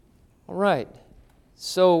All right,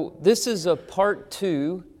 so this is a part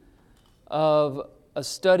 2 of a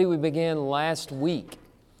study we began last week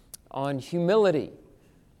on humility.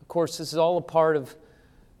 Of course, this is all a part of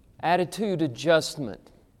attitude adjustment.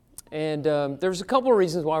 And there's a couple of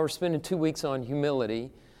reasons why we're spending 2 weeks on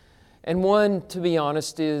humility. And one, to be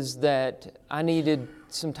honest, is that I needed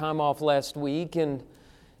some time off last week, and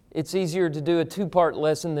it's easier to do a 2-part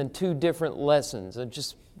lesson than 2 different lessons. I'm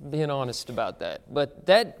just being honest about that. But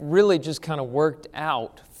that really just kind of worked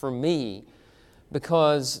out for me,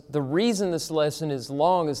 because the reason this lesson is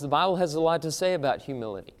long is the Bible has a lot to say about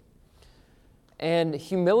humility. And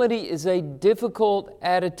humility is a difficult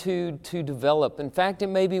attitude to develop. In fact, it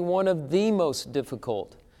may be one of the most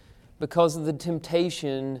difficult because of the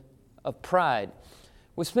temptation of pride.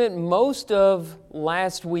 We spent most of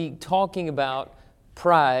last week talking about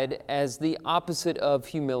pride as the opposite of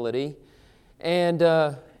humility. And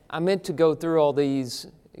I meant to go through all these,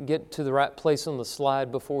 get to the right place on the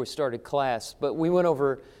slide before we started class, but we went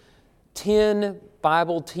over 10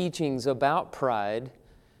 Bible teachings about pride.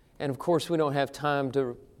 And of course, we don't have time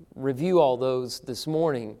to review all those this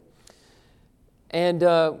morning. And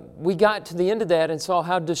we got to the end of that and saw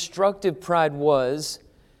how destructive pride was.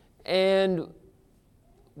 And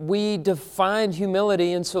we defined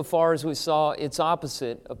humility insofar as we saw its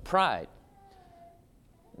opposite of pride.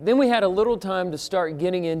 Then we had a little time to start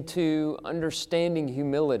getting into understanding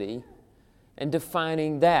humility and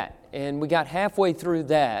defining that. And we got halfway through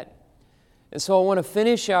that. And so I want to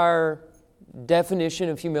finish our definition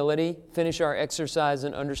of humility, finish our exercise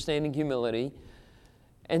in understanding humility.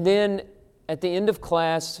 And then at the end of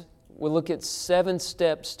class, we'll look at 7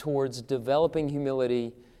 steps towards developing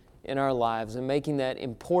humility in our lives and making that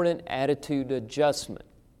important attitude adjustment.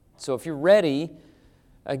 So if you're ready,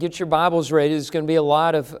 get your Bibles ready. There's going to be a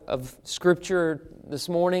lot of scripture this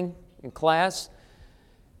morning in class.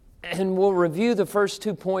 And we'll review the first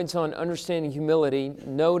 2 points on understanding humility,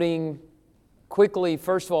 noting quickly,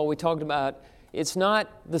 first of all, we talked about it's not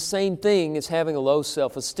the same thing as having a low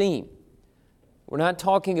self-esteem. We're not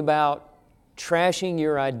talking about trashing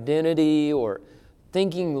your identity or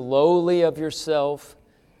thinking lowly of yourself.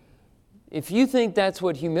 If you think that's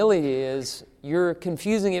what humility is, you're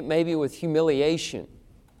confusing it maybe with humiliation.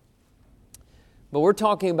 But we're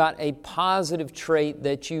talking about a positive trait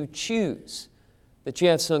that you choose, that you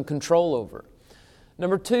have some control over.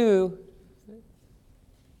 Number 2,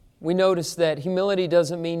 we notice that humility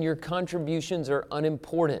doesn't mean your contributions are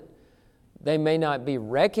unimportant. They may not be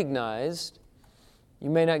recognized. You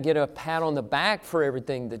may not get a pat on the back for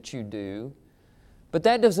everything that you do, but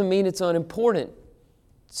that doesn't mean it's unimportant.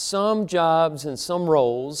 Some jobs and some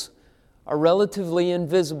roles are relatively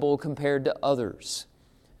invisible compared to others.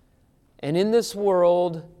 And in this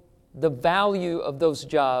world, the value of those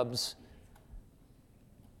jobs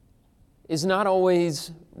is not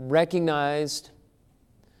always recognized,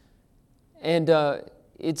 and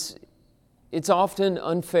it's often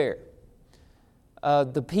unfair.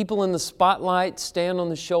 The people in the spotlight stand on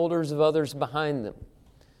the shoulders of others behind them.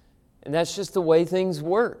 And that's just the way things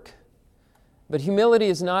work. But humility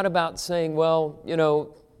is not about saying, well,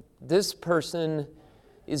 this person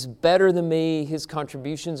is better than me, his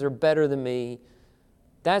contributions are better than me.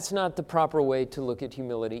 That's not the proper way to look at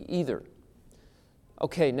humility either.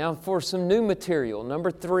 Okay, now for some new material. Number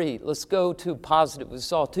 3, let's go to positive. We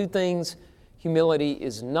saw 2 things humility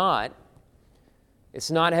is not.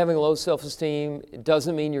 It's not having a low self-esteem. It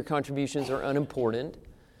doesn't mean your contributions are unimportant.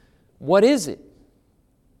 What is it?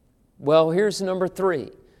 Well, here's number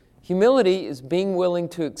 3. Humility is being willing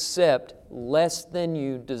to accept less than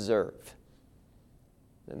you deserve.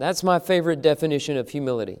 And that's my favorite definition of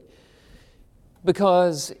humility,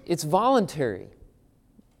 because it's voluntary.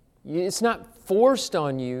 It's not forced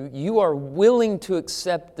on you. You are willing to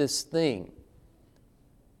accept this thing,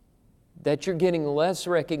 that you're getting less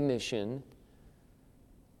recognition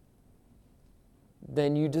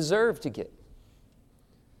than you deserve to get.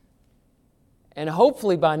 And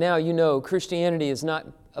hopefully by now you know Christianity is not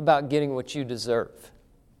about getting what you deserve.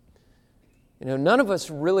 None of us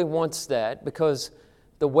really wants that, because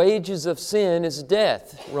the wages of sin is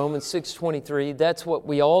death, Romans 6:23. That's what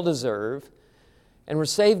we all deserve. And we're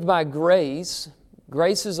saved by grace.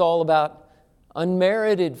 Grace is all about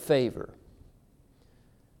unmerited favor.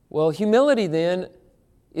 Well, humility then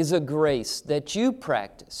is a grace that you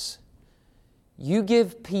practice. You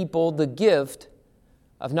give people the gift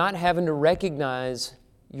of not having to recognize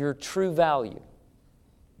your true value,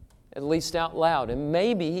 at least out loud. And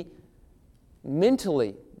maybe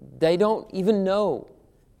mentally, they don't even know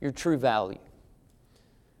your true value.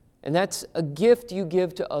 And that's a gift you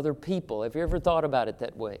give to other people. Have you ever thought about it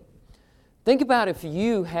that way? Think about if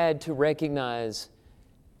you had to recognize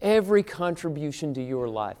every contribution to your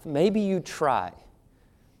life. Maybe you try,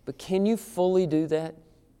 but can you fully do that?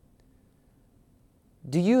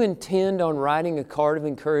 Do you intend on writing a card of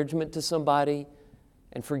encouragement to somebody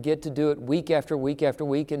and forget to do it week after week after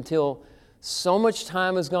week until so much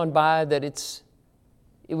time has gone by that it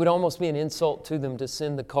would almost be an insult to them to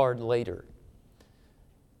send the card later?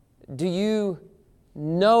 Do you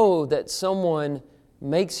know that someone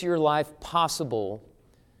makes your life possible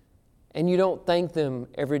and you don't thank them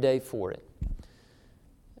every day for it?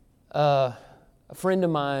 A friend of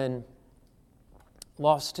mine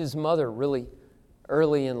lost his mother really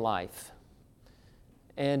early in life.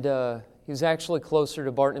 And he was actually closer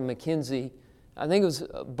to Barton and McKenzie. I think it was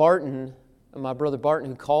Barton, my brother Barton,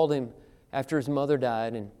 who called him after his mother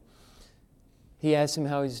died. And he asked him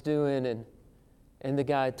how he's doing. And the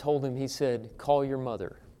guy told him, he said, call your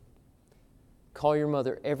mother. Call your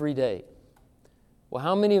mother every day. Well,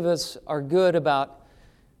 how many of us are good about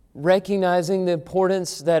recognizing the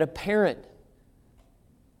importance that a parent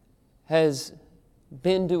has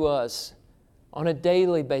been to us on a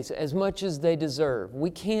daily basis, as much as they deserve? We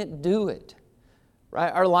can't do it,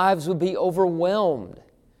 right? Our lives would be overwhelmed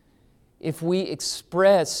if we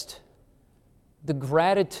expressed the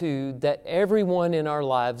gratitude that everyone in our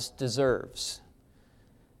lives deserves.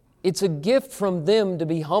 It's a gift from them to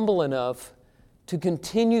be humble enough to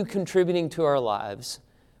continue contributing to our lives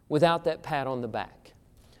without that pat on the back.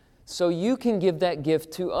 So you can give that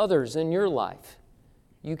gift to others in your life.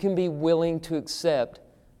 You can be willing to accept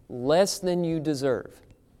less than you deserve.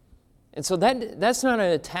 And so that's not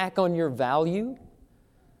an attack on your value.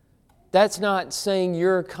 That's not saying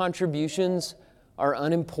your contributions are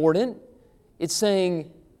unimportant. It's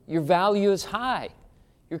saying your value is high.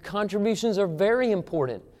 Your contributions are very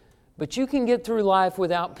important. But you can get through life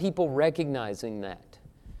without people recognizing that.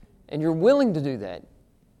 And you're willing to do that.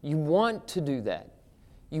 You want to do that.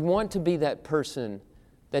 You want to be that person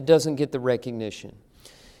that doesn't get the recognition.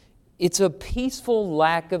 It's a peaceful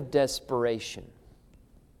lack of desperation.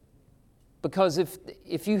 Because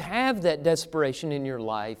if you have that desperation in your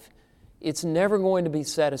life, it's never going to be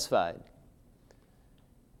satisfied.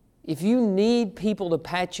 If you need people to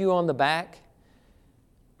pat you on the back,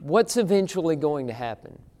 what's eventually going to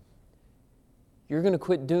happen? You're going to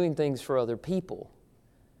quit doing things for other people.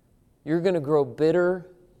 You're going to grow bitter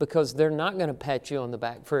because they're not going to pat you on the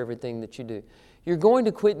back for everything that you do. You're going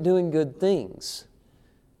to quit doing good things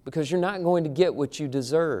because you're not going to get what you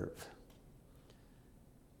deserve.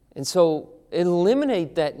 And so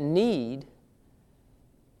eliminate that need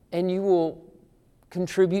and you will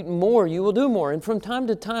contribute more. You will do more. And from time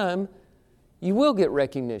to time, you will get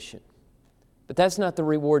recognition. But that's not the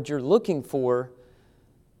reward you're looking for.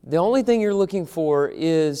 The only thing you're looking for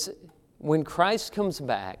is when Christ comes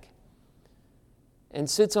back and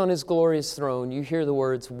sits on His glorious throne, you hear the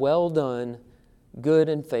words, "Well done, good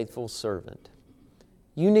and faithful servant."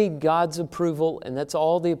 You need God's approval, and that's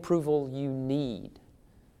all the approval you need.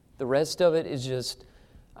 The rest of it is just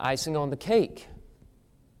icing on the cake,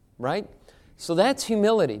 right? So that's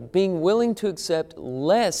humility, being willing to accept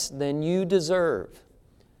less than you deserve.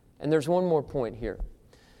 And there's one more point here.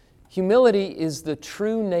 Humility is the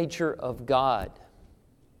true nature of God.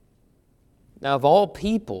 Now, of all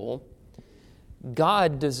people,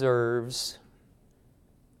 God deserves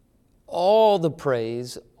all the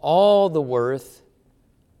praise, all the worth,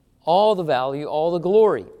 all the value, all the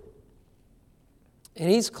glory. And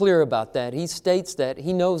He's clear about that. He states that.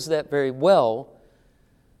 He knows that very well.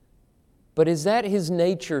 But is that His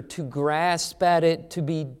nature to grasp at it, to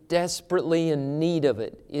be desperately in need of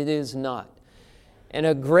it? It is not. And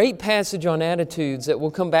a great passage on attitudes that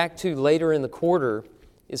we'll come back to later in the quarter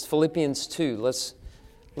is Philippians 2. Let's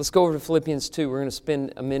go over to Philippians 2. We're going to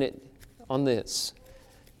spend a minute on this.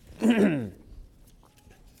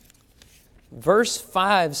 Verse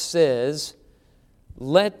 5 says,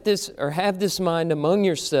 have this mind among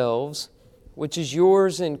yourselves, which is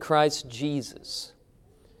yours in Christ Jesus.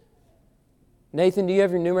 Nathan, do you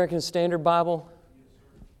have your New American Standard Bible? Yes,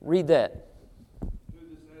 sir. Read that. Do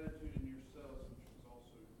this attitude in yourselves, which is also in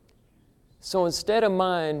Christ Jesus. So instead of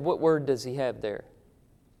mind, what word does he have there?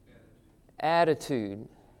 Attitude.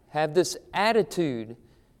 Have this attitude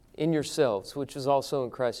in yourselves, which is also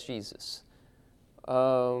in Christ Jesus.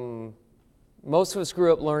 Most of us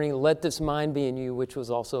grew up learning, let this mind be in you, which was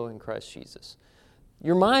also in Christ Jesus.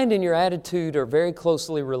 Your mind and your attitude are very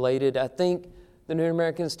closely related. I think the New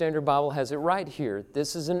American Standard Bible has it right here.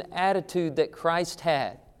 This is an attitude that Christ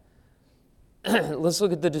had. Let's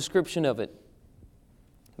look at the description of it.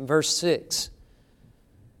 Verse 6.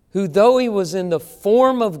 Who, though He was in the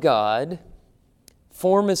form of God,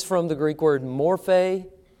 Form is from the Greek word morphe.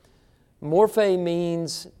 Morphe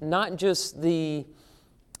means not just the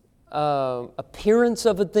appearance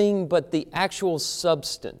of a thing, but the actual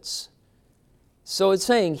substance. So it's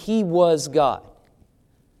saying He was God.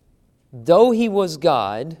 Though He was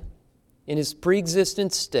God in His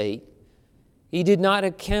pre-existent state, He did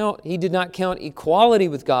not count equality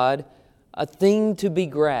with God a thing to be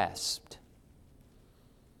grasped.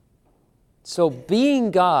 So being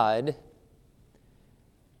God,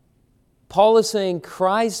 Paul is saying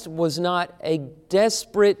Christ was not a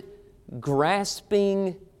desperate,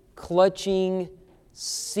 grasping, clutching,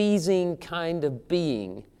 seizing kind of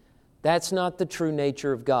being. That's not the true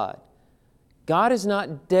nature of God. God is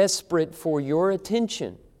not desperate for your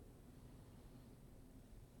attention.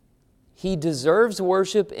 He deserves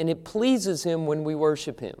worship, and it pleases Him when we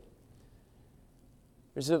worship Him.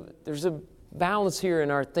 There's a balance here in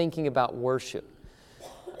our thinking about worship.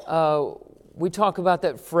 We talk about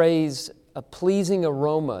that phrase, a pleasing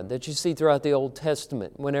aroma, that you see throughout the Old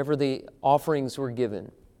Testament whenever the offerings were given.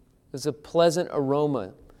 It was a pleasant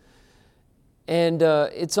aroma. And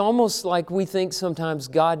it's almost like we think sometimes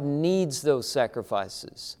God needs those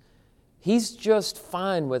sacrifices. He's just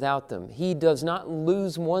fine without them. He does not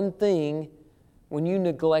lose one thing when you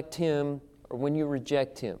neglect Him or when you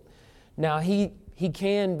reject Him. Now, He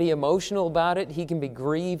can be emotional about it. He can be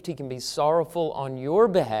grieved. He can be sorrowful on your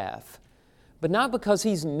behalf, but not because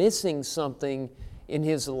He's missing something in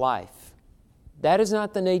His life. That is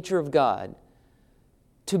not the nature of God.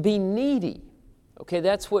 To be needy, okay,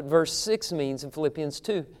 that's what verse 6 means in Philippians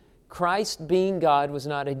 2. Christ, being God, was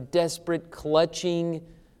not a desperate, clutching,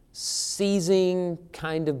 seizing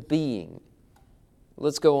kind of being.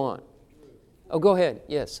 Let's go on. Oh, go ahead.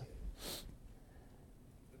 Yes.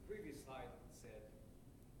 The previous slide said,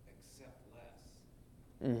 accept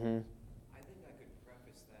less. Mm-hmm. I think I could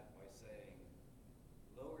preface that by saying,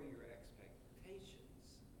 lower your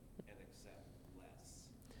expectations and accept less.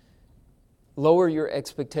 Lower your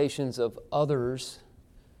expectations of others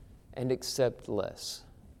and accept less.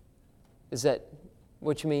 Is that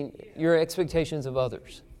what you mean? Yeah. Your expectations of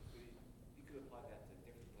others. You could apply that to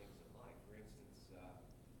different things in life. For instance,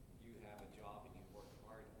 you have a job and you work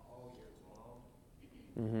hard all year long.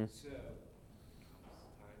 Mm-hmm. So, comes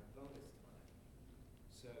time, bonus time.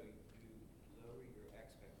 So you lower your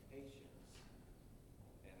expectations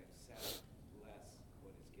and accept less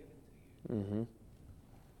what is given to you. Mm-hmm.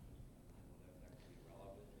 I don't know if that could be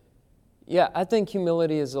relevant. Yeah, I think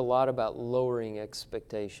humility is a lot about lowering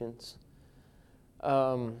expectations.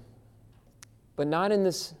 But not in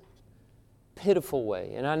this pitiful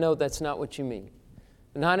way. And I know that's not what you mean.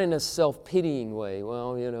 Not in a self-pitying way.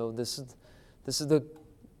 Well, this is the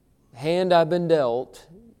hand I've been dealt,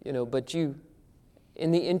 but you,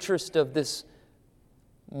 in the interest of this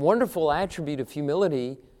wonderful attribute of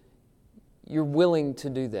humility, you're willing to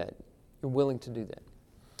do that. You're willing to do that.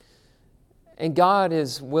 And God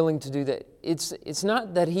is willing to do that. It's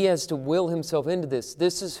not that He has to will Himself into this.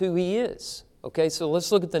 This is who He is. Okay, so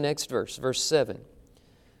let's look at the next verse, verse 7.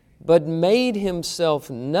 But made Himself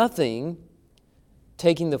nothing,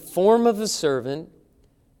 taking the form of a servant,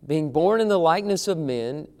 being born in the likeness of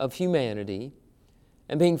men, of humanity,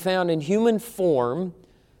 and being found in human form.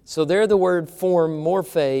 So there the word form,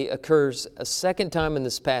 morphe, occurs a second time in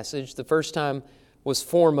this passage. The first time was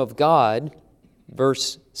form of God,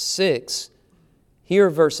 verse 6.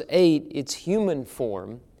 Here, verse 8, it's human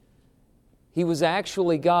form. He was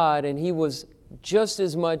actually God, and He was just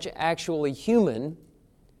as much actually human.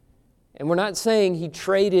 And we're not saying He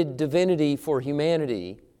traded divinity for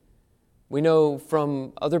humanity. We know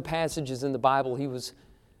from other passages in the Bible He was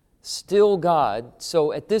still God.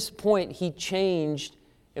 So at this point, He changed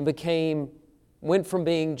and went from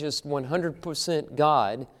being just 100%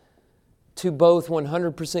 God to both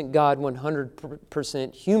 100% God,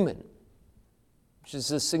 100% human, which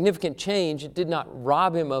is a significant change. It did not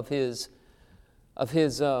rob Him of his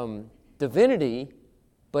divinity,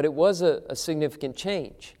 but it was a significant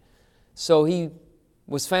change. So He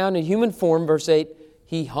was found in human form, verse 8.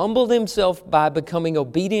 He humbled Himself by becoming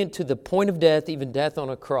obedient to the point of death, even death on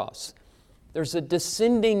a cross. There's a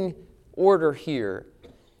descending order here.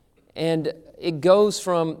 And it goes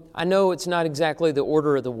from, I know it's not exactly the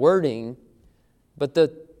order of the wording, but the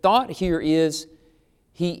thought here is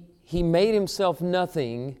He made Himself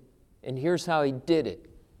nothing, and here's how He did it.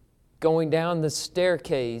 Going down the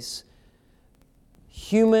staircase,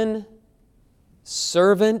 human,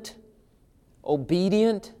 servant,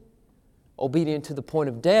 obedient to the point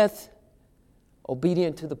of death,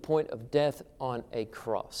 obedient to the point of death on a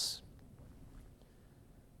cross.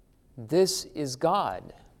 This is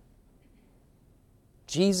God.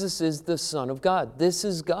 Jesus is the Son of God. This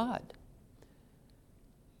is God.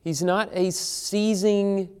 He's not a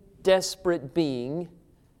seizing, desperate being,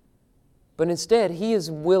 but instead He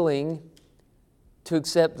is willing to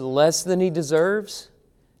accept less than He deserves.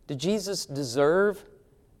 Did Jesus deserve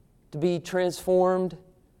to be transformed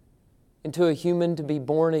into a human, to be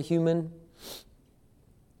born a human?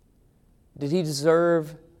 Did He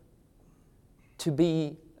deserve to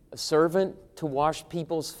be a servant, to wash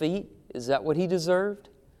people's feet? Is that what He deserved?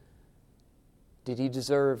 Did He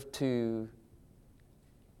deserve to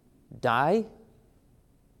die?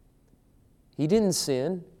 He didn't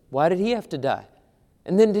sin. Why did He have to die?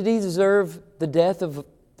 And then did He deserve the death of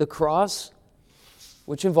the cross,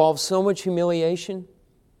 which involves so much humiliation?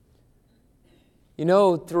 You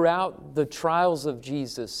know, throughout the trials of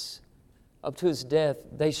Jesus, up to His death,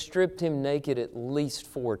 they stripped Him naked at least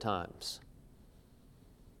 4 times.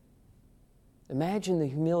 Imagine the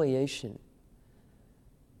humiliation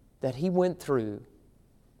that He went through.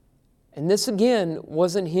 And this again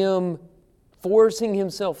wasn't Him forcing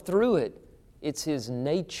Himself through it. It's His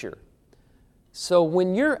nature. So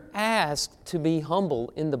when you're asked to be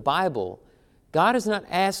humble in the Bible, God is not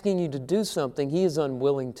asking you to do something He is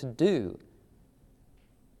unwilling to do.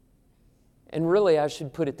 And really, I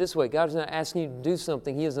should put it this way. God is not asking you to do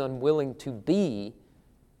something He is unwilling to be.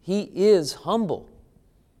 He is humble.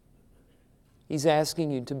 He's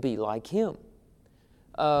asking you to be like Him.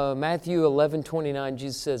 Matthew 11:29,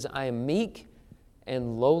 Jesus says, I am meek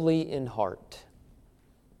and lowly in heart.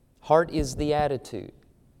 Heart is the attitude.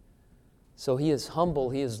 So He is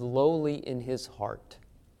humble. He is lowly in His heart.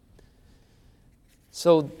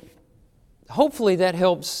 So hopefully that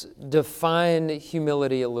helps define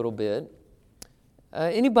humility a little bit.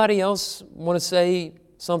 Anybody else want to say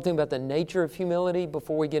something about the nature of humility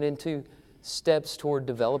before we get into steps toward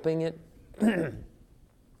developing it?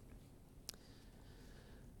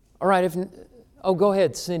 All right. Go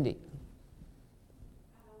ahead, Cindy.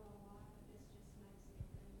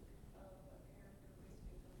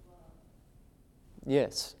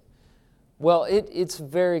 Yes. Well, it's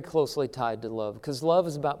very closely tied to love, because love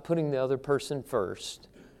is about putting the other person first.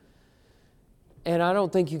 And I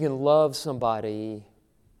don't think you can love somebody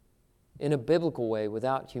in a biblical way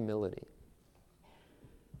without humility.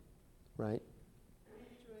 Right?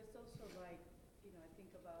 True. It's also like, I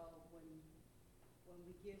think about when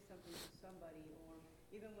we give something to somebody, or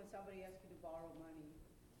even when somebody asks you to borrow money,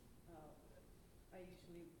 I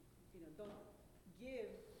usually, don't give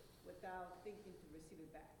without thinking to receive it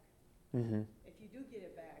back. Mm-hmm. If you do get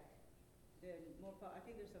it back, then more power. I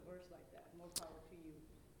think there's a verse like that, more power to you.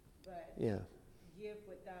 But Yeah. give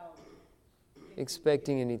without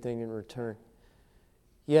Expecting anything in return.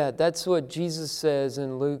 Yeah, that's what Jesus says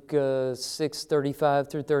in Luke 6:35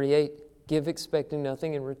 through 38. Give expecting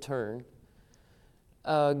nothing in return.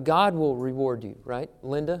 God will reward you, right,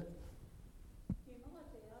 Linda?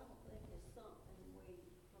 Humility, I don't think is something we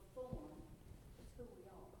perform. It's who we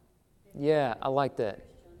are. Yeah, I like that.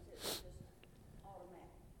 Christians, it's just automatic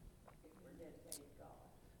if we're dedicated to God.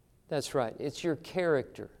 That's right. It's your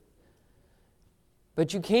character.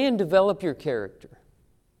 But you can develop your character.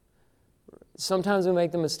 Sometimes we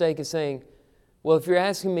make the mistake of saying, well, if you're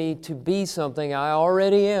asking me to be something, I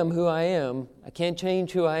already am who I am. I can't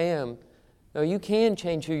change who I am. No, you can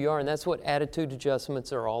change who you are, and that's what attitude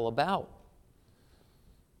adjustments are all about.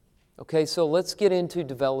 Okay, so let's get into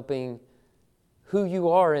developing who you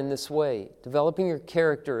are in this way, developing your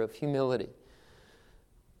character of humility.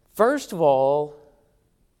 First of all,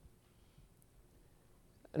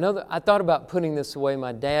 I thought about putting this away.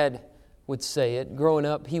 My dad would say it. Growing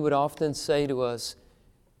up, he would often say to us,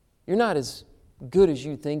 you're not as good as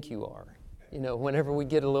you think you are. Whenever we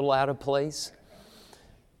get a little out of place.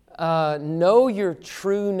 Know your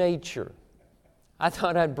true nature. I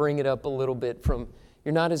thought I'd bring it up a little bit from,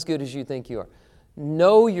 you're not as good as you think you are.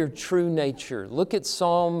 Know your true nature. Look at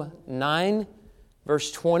Psalm 9,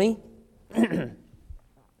 verse 20.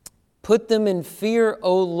 Put them in fear,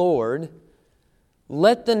 O Lord.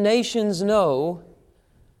 Let the nations know,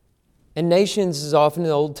 and nations is often in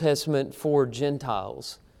the Old Testament for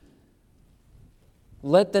Gentiles.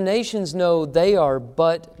 Let the nations know they are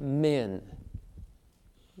but men,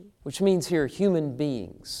 which means here human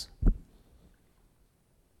beings.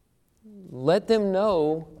 Let them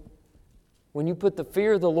know, when you put the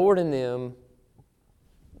fear of the Lord in them,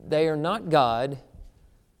 they are not God.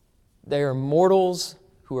 They are mortals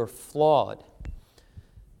who are flawed.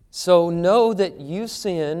 So know that you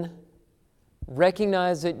sin,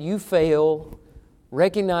 recognize that you fail,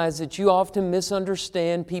 recognize that you often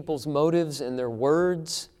misunderstand people's motives and their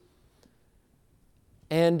words.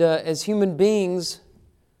 And as human beings,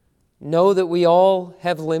 know that we all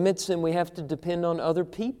have limits and we have to depend on other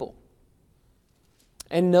people.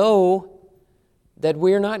 And know that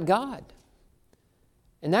we're not God.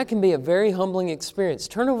 And that can be a very humbling experience.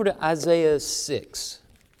 Turn over to Isaiah 6.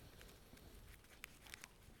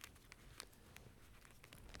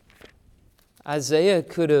 Isaiah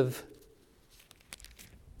could have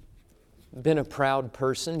been a proud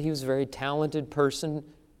person. He was a very talented person,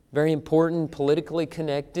 very important, politically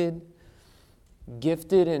connected,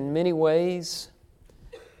 gifted in many ways.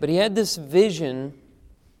 But he had this vision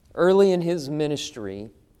early in his ministry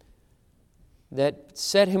that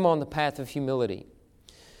set him on the path of humility.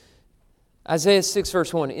 Isaiah 6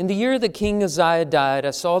 verse 1, In the year that King Uzziah died,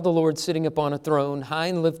 I saw the Lord sitting upon a throne, high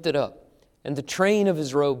and lifted up, and the train of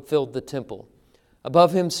his robe filled the temple.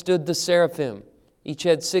 Above him stood the seraphim. Each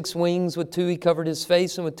had 6 wings. With 2 he covered his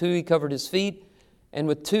face, and with 2 he covered his feet, and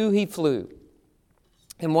with 2 he flew.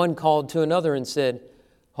 And one called to another and said,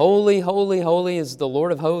 Holy, holy, holy is the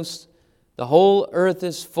Lord of hosts. The whole earth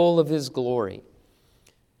is full of His glory.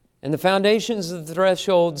 And the foundations of the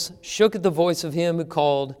thresholds shook at the voice of him who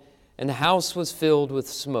called, and the house was filled with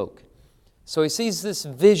smoke. So he sees this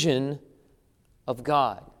vision of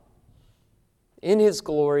God in His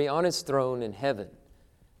glory on His throne in heaven.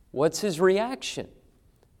 What's his reaction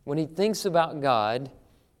when he thinks about God?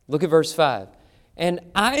 Look at verse 5. And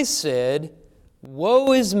I said,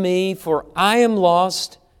 Woe is me, for I am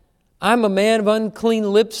lost. I'm a man of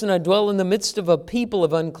unclean lips, and I dwell in the midst of a people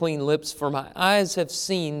of unclean lips, for my eyes have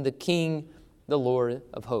seen the King, the Lord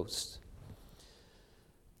of hosts.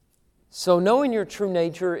 So knowing your true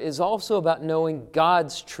nature is also about knowing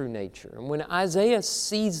God's true nature. And when Isaiah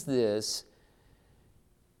sees this,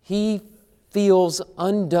 he feels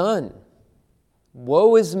undone.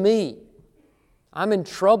 Woe is me. I'm in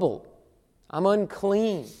trouble. I'm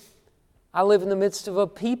unclean. I live in the midst of a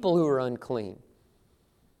people who are unclean.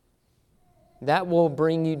 That will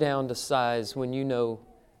bring you down to size when you know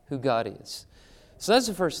who God is. So that's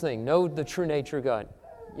the first thing. Know the true nature of God.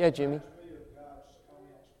 Yeah, Jimmy?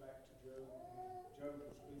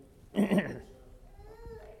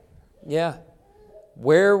 Yeah.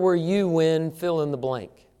 Where were you when fill in the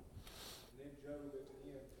blank?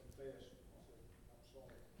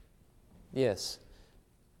 Yes.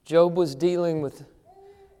 Job was dealing with,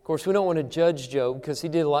 of course, we don't want to judge Job because he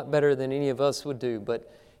did a lot better than any of us would do, but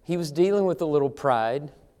he was dealing with a little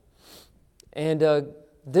pride. And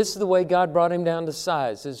this is the way God brought him down to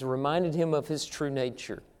size, is reminded him of his true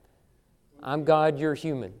nature. I'm God, you're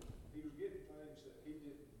human. He was getting things that he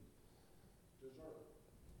didn't deserve.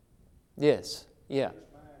 Yes, yeah. In his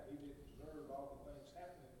mind, he didn't deserve all the things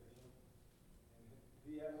happening to him.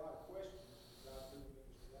 And he had a lot of questions. God threw him in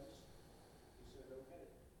his place. He said, okay,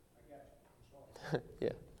 I got you. I'm sorry.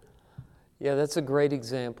 Yeah. Yeah, that's a great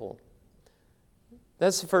example.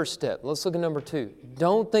 That's the first step. Let's look at number 2.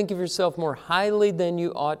 Don't think of yourself more highly than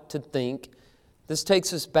you ought to think. This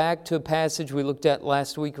takes us back to a passage we looked at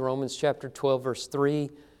last week, Romans chapter 12, verse 3.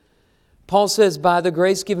 Paul says, By the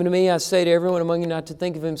grace given to me, I say to everyone among you not to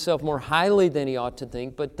think of himself more highly than he ought to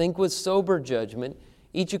think, but think with sober judgment,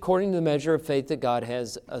 each according to the measure of faith that God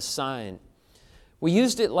has assigned. We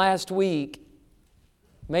used it last week,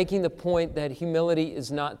 making the point that humility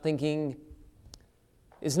is not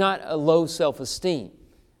a low self-esteem.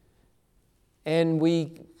 And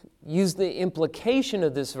we used the implication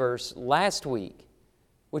of this verse last week,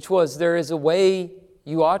 which was there is a way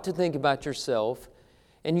you ought to think about yourself,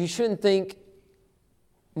 and you shouldn't think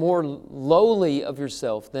more lowly of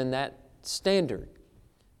yourself than that standard.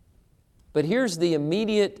 But here's the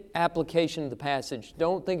immediate application of the passage.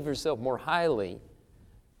 Don't think of yourself more highly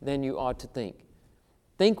than you ought to think.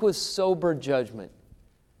 Think with sober judgment.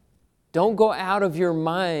 Don't go out of your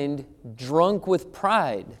mind drunk with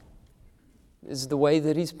pride, is the way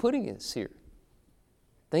that he's putting us here.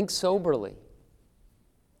 Think soberly.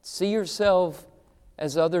 See yourself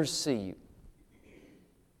as others see you.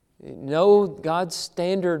 Know God's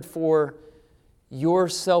standard for your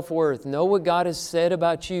self-worth. Know what God has said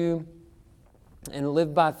about you and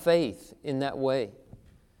live by faith in that way.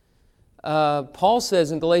 Paul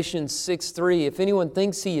says in Galatians 6:3, if anyone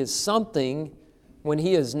thinks he is something when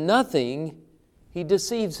he is nothing, he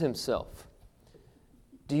deceives himself.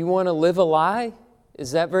 Do you want to live a lie?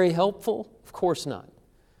 Is that very helpful? Of course not.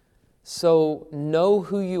 So know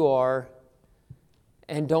who you are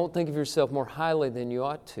and don't think of yourself more highly than you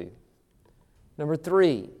ought to. Number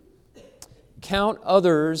 3, count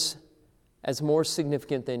others as more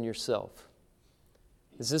significant than yourself.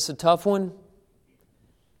 Is this a tough one?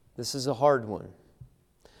 This is a hard one.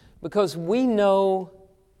 Because we know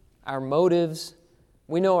our motives,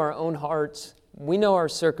 we know our own hearts, we know our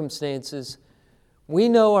circumstances, We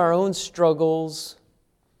know our own struggles.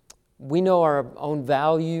 We know our own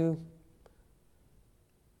value.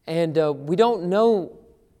 And we don't know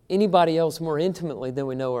anybody else more intimately than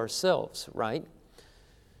we know ourselves, right?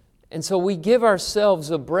 And so we give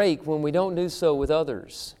ourselves a break when we don't do so with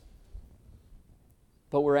others.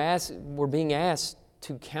 But we're being asked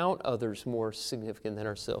to count others more significant than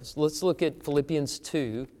ourselves. Let's look at Philippians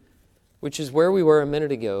 2, which is where we were a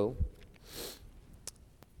minute ago.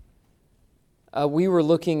 We were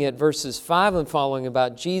looking at verses 5 and following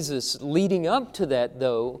about Jesus. Leading up to that,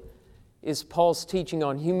 though, is Paul's teaching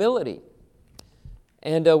on humility.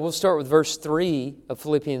 And we'll start with verse 3 of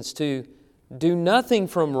Philippians 2. Do nothing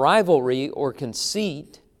from rivalry or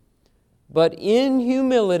conceit, but in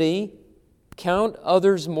humility count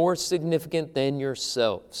others more significant than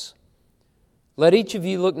yourselves. Let each of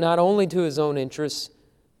you look not only to his own interests,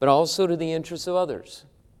 but also to the interests of others.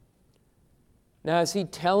 Now, is he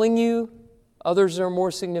telling you others are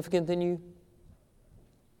more significant than you?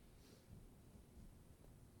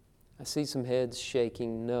 I see some heads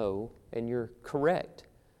shaking no, and you're correct.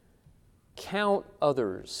 Count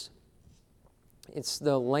others. It's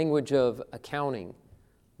the language of accounting,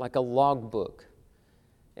 like a logbook.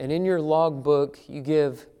 And in your logbook, you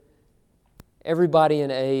give everybody an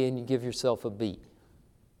A and you give yourself a B.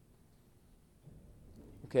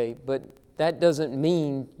 Okay, but that doesn't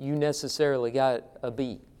mean you necessarily got a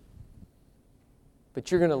B. But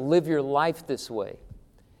you're going to live your life this way.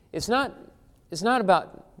 It's not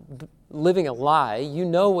about living a lie. You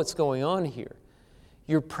know what's going on here.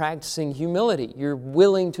 You're practicing humility. You're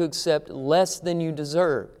willing to accept less than you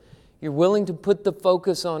deserve. You're willing to put the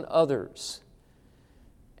focus on others.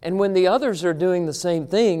 And when the others are doing the same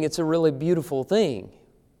thing, it's a really beautiful thing.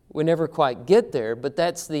 We never quite get there, but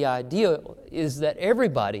that's the idea, is that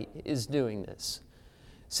everybody is doing this.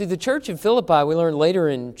 See, the church in Philippi, we learned later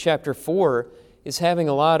in chapter 4, is having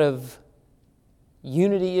a lot of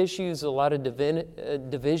unity issues, a lot of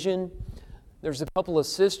division. There's a couple of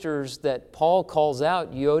sisters that Paul calls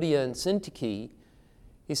out, Euodia and Syntyche.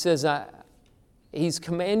 He says, he's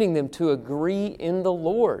commanding them to agree in the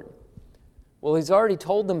Lord. Well, he's already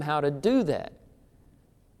told them how to do that.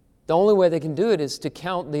 The only way they can do it is to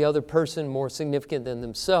count the other person more significant than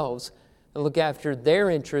themselves and look after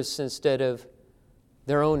their interests instead of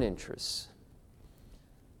their own interests.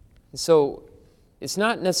 And so it's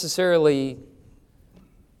not necessarily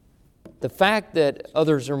the fact that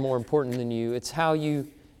others are more important than you, it's how you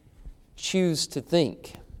choose to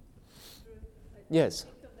think. Yes?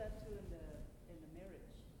 Think of that too in the marriage.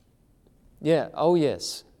 Yeah, oh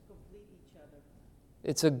yes. Complete each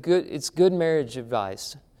other. It's good marriage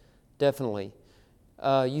advice, definitely.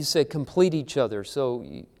 You say complete each other, so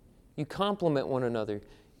you complement one another.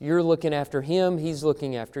 You're looking after him, he's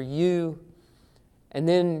looking after you, and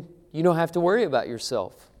then you don't have to worry about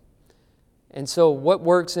yourself. And so what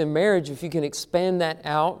works in marriage, if you can expand that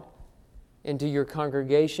out into your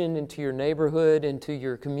congregation, into your neighborhood, into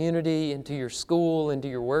your community, into your school, into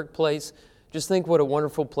your workplace, just think what a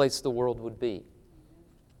wonderful place the world would be.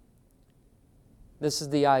 This is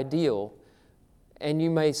the ideal. And you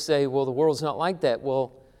may say, well, the world's not like that.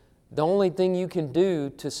 Well, the only thing you can do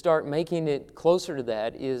to start making it closer to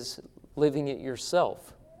that is living it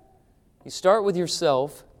yourself. You start with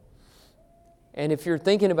yourself. And if you're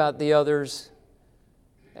thinking about the others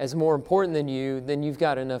as more important than you, then you've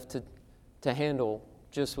got enough to handle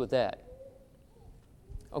just with that.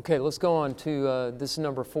 Okay, let's go on to this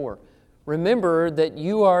number 4. Remember that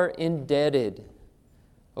you are indebted.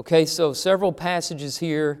 Okay, so several passages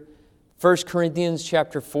here. 1 Corinthians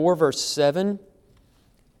chapter 4, verse 7.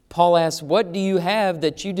 Paul asks, what do you have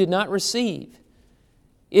that you did not receive?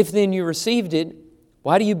 If then you received it,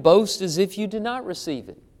 why do you boast as if you did not receive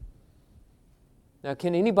it? Now,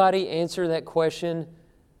 can anybody answer that question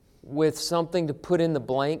with something to put in the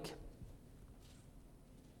blank?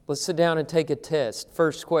 Let's sit down and take a test.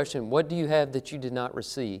 First question, what do you have that you did not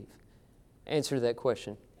receive? Answer that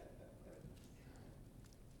question.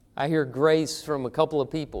 I hear grace from a couple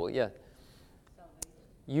of people. Yeah.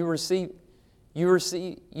 You received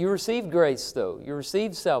grace, though. You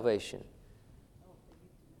received salvation.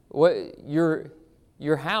 What your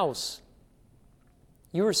house,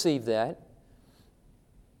 you received that.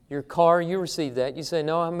 Your car, you received that. You say,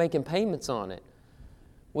 no, I'm making payments on it.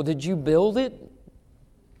 Well, did you build it?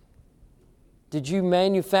 Did you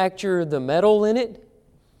manufacture the metal in it?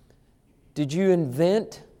 Did you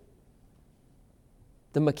invent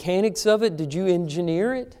the mechanics of it? Did you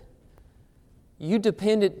engineer it? You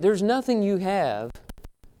depended, there's nothing you have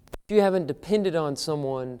that you haven't depended on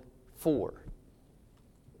someone for.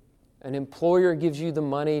 An employer gives you the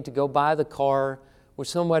money to go buy the car which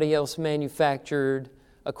somebody else manufactured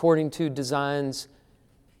according to designs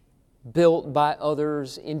built by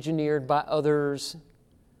others, engineered by others,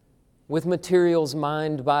 with materials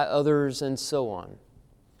mined by others, and so on.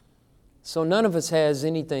 So none of us has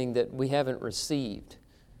anything that we haven't received.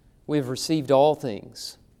 We have received all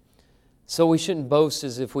things. So we shouldn't boast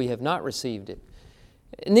as if we have not received it.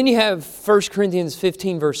 And then you have 1 Corinthians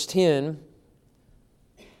 15, verse 10,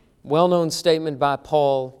 well-known statement by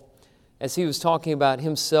Paul as he was talking about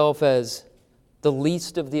himself as the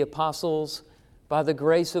least of the apostles. By the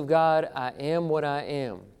grace of God, I am what I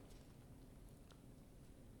am.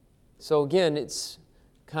 So again, it's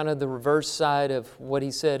kind of the reverse side of what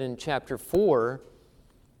he said in chapter 4.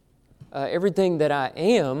 Everything that I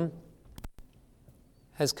am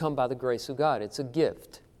has come by the grace of God. It's a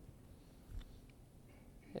gift.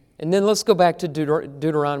 And then let's go back to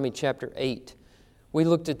Deuteronomy chapter 8. We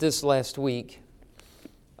looked at this last week.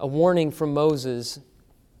 A warning from Moses.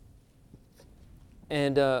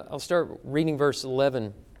 And I'll start reading verse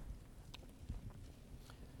 11.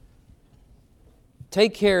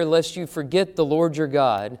 Take care lest you forget the Lord your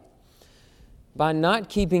God by not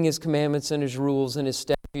keeping His commandments and His rules and His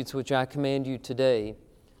statutes which I command you today,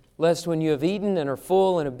 lest when you have eaten and are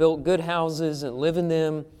full and have built good houses and live in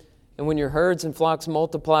them, and when your herds and flocks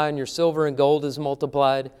multiply and your silver and gold is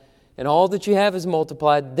multiplied, and all that you have is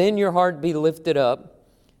multiplied, then your heart be lifted up,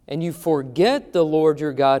 and you forget the Lord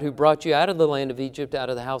your God who brought you out of the land of Egypt, out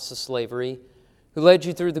of the house of slavery, who led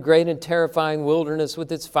you through the great and terrifying wilderness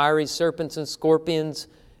with its fiery serpents and scorpions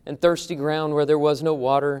and thirsty ground where there was no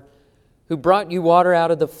water, who brought you water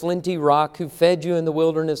out of the flinty rock, who fed you in the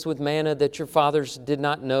wilderness with manna that your fathers did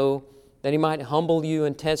not know, that He might humble you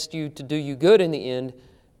and test you to do you good in the end.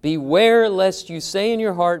 Beware lest you say in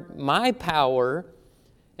your heart, my power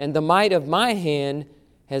and the might of my hand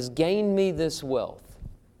has gained me this wealth.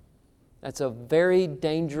 That's a very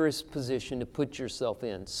dangerous position to put yourself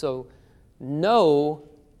in. So know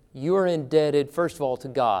you are indebted, first of all, to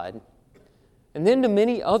God, and then to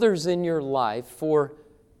many others in your life for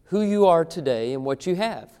who you are today and what you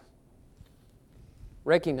have.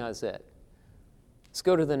 Recognize that. Let's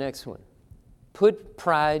go to the next one. Put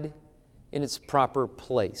pride in its proper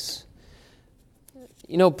place.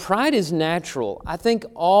 You know, pride is natural. I think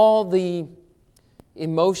all the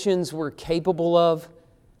emotions we're capable of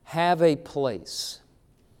have a place.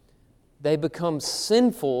 They become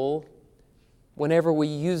sinful whenever we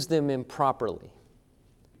use them improperly.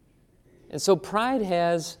 And so pride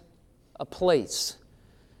has a place.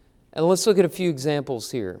 And let's look at a few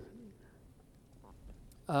examples here.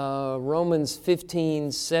 Romans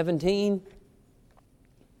 15:17.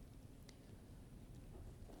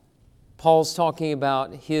 Paul's talking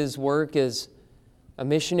about his work as a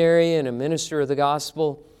missionary and a minister of the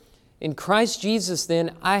gospel. In Christ Jesus,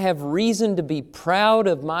 then, I have reason to be proud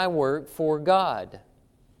of my work for God.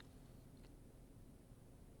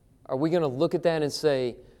 Are we going to look at that and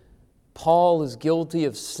say, Paul is guilty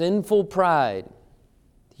of sinful pride?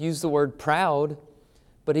 Use the word proud,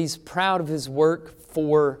 but he's proud of his work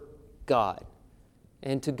for God.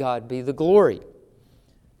 And to God be the glory.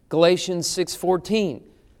 Galatians 6:14.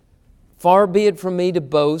 Far be it from me to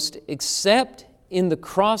boast, except in the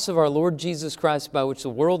cross of our Lord Jesus Christ, by which the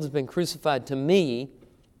world has been crucified to me,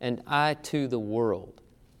 and I to the world.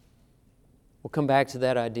 We'll come back to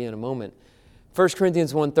that idea in a moment. 1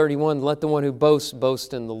 Corinthians 1:31, let the one who boasts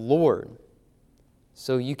boast in the Lord.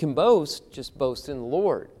 So you can boast, just boast in the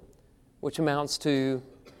Lord, which amounts to,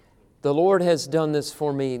 the Lord has done this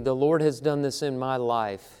for me. The Lord has done this in my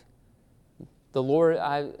life. The Lord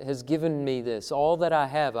has given me this. All that I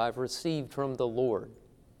have, I've received from the Lord.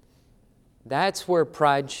 That's where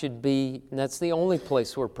pride should be, and that's the only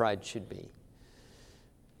place where pride should be.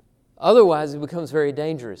 Otherwise, it becomes very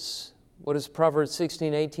dangerous. What does Proverbs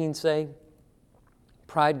 16:18 say?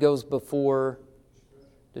 Pride goes before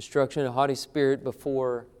destruction, a haughty spirit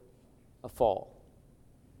before a fall.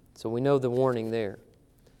 So we know the warning there.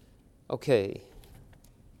 Okay.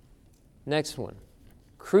 Next one.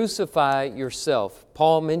 Crucify yourself.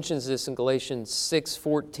 Paul mentions this in Galatians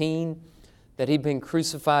 6:14, that he'd been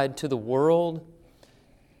crucified to the world.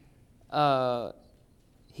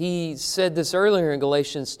 He said this earlier in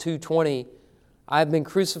Galatians 2:20, I have been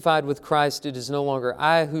crucified with Christ. It is no longer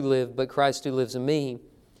I who live, but Christ who lives in me.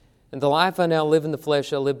 And the life I now live in the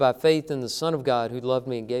flesh, I live by faith in the Son of God who loved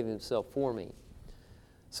me and gave Himself for me.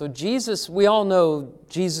 So Jesus, we all know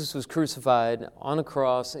Jesus was crucified on a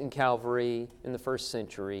cross in Calvary in the first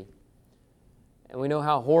century. And we know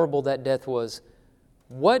how horrible that death was.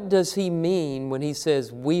 What does He mean when He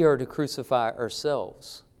says we are to crucify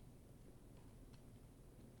ourselves?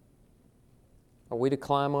 Are we to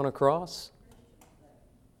climb on a cross?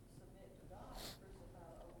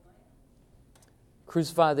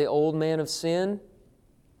 Crucify the old man of sin.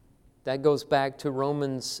 That goes back to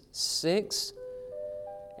Romans 6.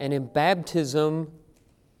 And in baptism,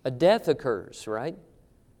 a death occurs, right?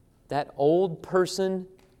 That old person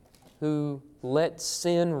who let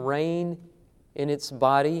sin reign in its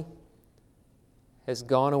body has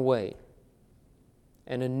gone away.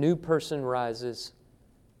 And a new person rises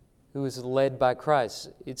who is led by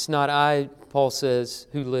Christ. It's not I, Paul says,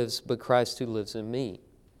 who lives, but Christ who lives in me.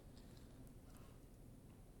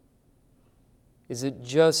 Is it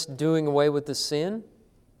just doing away with the sin?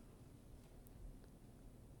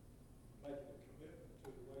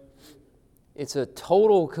 It's a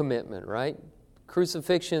total commitment, right?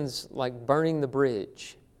 Crucifixion's like burning the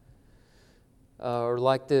bridge. Or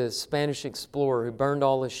like the Spanish explorer who burned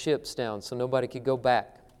all his ships down so nobody could go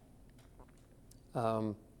back.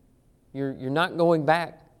 You're not going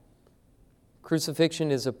back.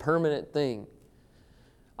 Crucifixion is a permanent thing.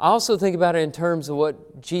 I also think about it in terms of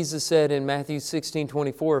what Jesus said in Matthew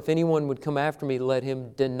 16:24. If anyone would come after me, let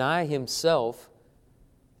him deny himself,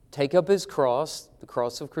 take up his cross, the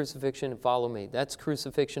cross of crucifixion, and follow me. That's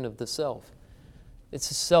crucifixion of the self. It's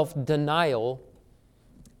a self-denial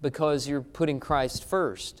because you're putting Christ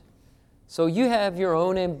first. So you have your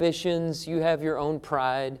own ambitions, you have your own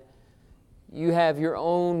pride, you have your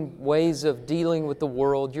own ways of dealing with the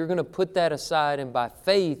world. You're going to put that aside, and by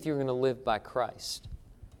faith, you're going to live by Christ.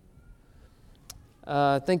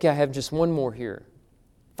 I think I have just one more here.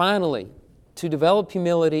 Finally, to develop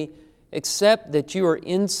humility, accept that you are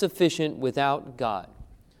insufficient without God.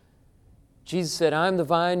 Jesus said, I am the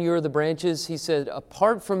vine, you are the branches. He said,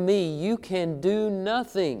 apart from me, you can do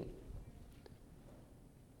nothing.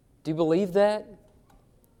 Do you believe that?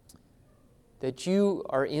 That you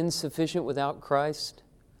are insufficient without Christ?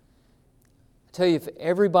 I tell you, if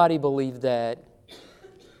everybody believed that,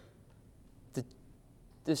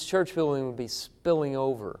 this church building would be spilling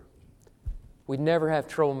over. We'd never have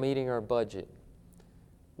trouble meeting our budget.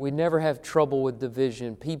 We'd never have trouble with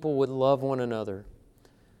division. People would love one another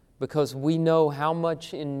because we know how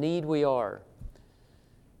much in need we are.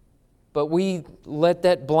 But we let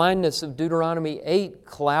that blindness of Deuteronomy 8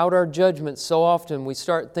 cloud our judgment so often. We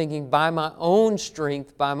start thinking, by my own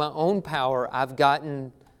strength, by my own power, I've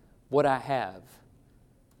gotten what I have.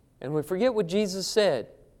 And we forget what Jesus said.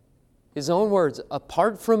 His own words,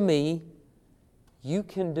 apart from me, you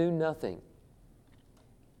can do nothing.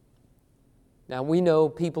 Now we know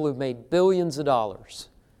people who've made billions of dollars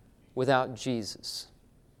without Jesus.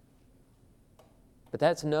 But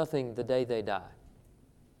that's nothing the day they die.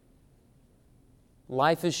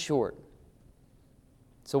 Life is short.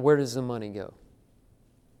 So where does the money go?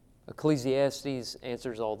 Ecclesiastes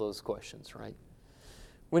answers all those questions, right?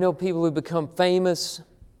 We know people who become famous.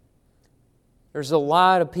 There's a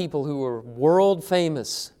lot of people who were world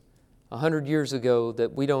famous 100 years ago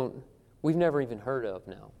that we've never even heard of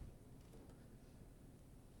now.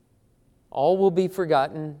 All will be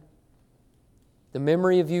forgotten. The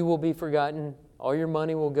memory of you will be forgotten. All your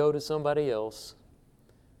money will go to somebody else.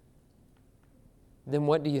 Then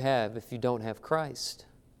what do you have if you don't have Christ?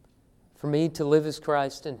 For me, to live is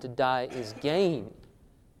Christ and to die is gain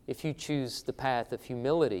if you choose the path of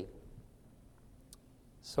humility.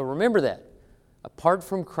 So remember that. Apart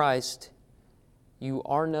from Christ, you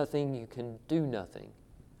are nothing, you can do nothing.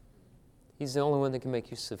 He's the only one that can make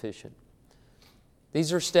you sufficient.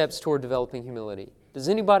 These are steps toward developing humility. Does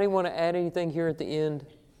anybody want to add anything here at the end?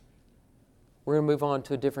 We're going to move on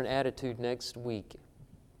to a different attitude next week.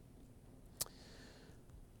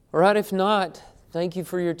 All right, if not, thank you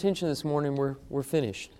for your attention this morning. We're finished.